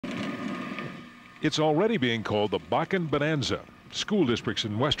It's already being called the Bakken Bonanza. School districts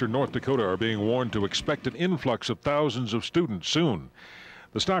in western North Dakota are being warned to expect an influx of thousands of students soon.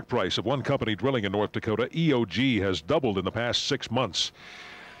 The stock price of one company drilling in North Dakota, EOG, has doubled in the past 6 months.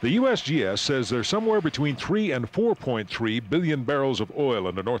 The USGS says there's somewhere between 3 and 4.3 billion barrels of oil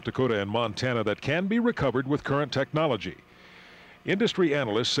under North Dakota and Montana that can be recovered with current technology. Industry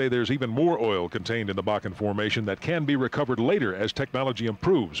analysts say there's even more oil contained in the Bakken Formation that can be recovered later as technology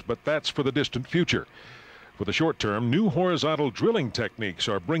improves, but that's for the distant future. For the short term, new horizontal drilling techniques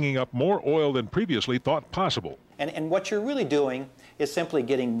are bringing up more oil than previously thought possible. And what you're really doing is simply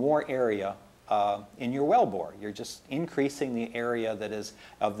getting more area in your wellbore. You're just increasing the area that is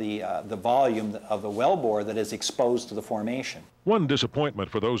of the volume of the wellbore that is exposed to the formation. One disappointment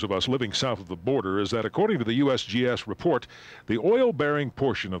for those of us living south of the border is that according to the USGS report, the oil-bearing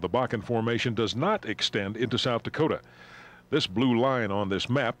portion of the Bakken Formation does not extend into South Dakota. This blue line on this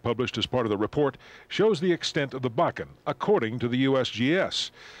map, published as part of the report, shows the extent of the Bakken, according to the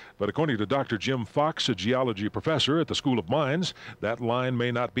USGS. But according to Dr. Jim Fox, a geology professor at the School of Mines, that line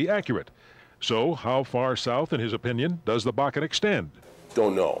may not be accurate. So how far south, in his opinion, does the Bakken extend?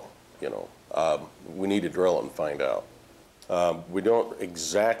 Don't know, we need to drill it and find out. We don't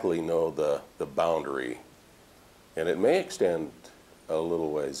exactly know the boundary, and it may extend a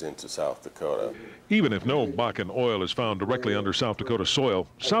little ways into South Dakota. Even if no Bakken oil is found directly under South Dakota soil,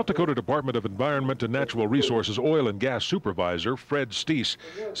 South Dakota Department of Environment and Natural Resources Oil and Gas Supervisor Fred Steese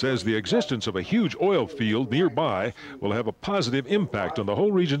says the existence of a huge oil field nearby will have a positive impact on the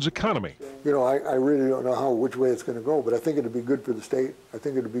whole region's economy. I really don't know which way it's going to go, but I think it'll be good for the state. I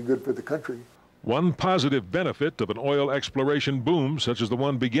think it'll be good for the country. One positive benefit of an oil exploration boom, such as the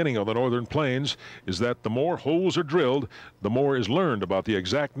one beginning on the northern plains, is that the more holes are drilled, the more is learned about the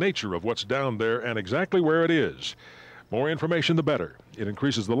exact nature of what's down there and exactly where it is. More information, the better. It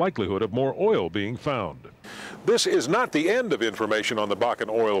increases the likelihood of more oil being found. This is not the end of information on the Bakken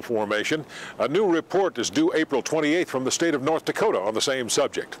oil formation. A new report is due April 28th from the state of North Dakota on the same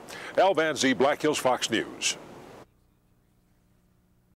subject. Al Van Zee, Black Hills, Fox News.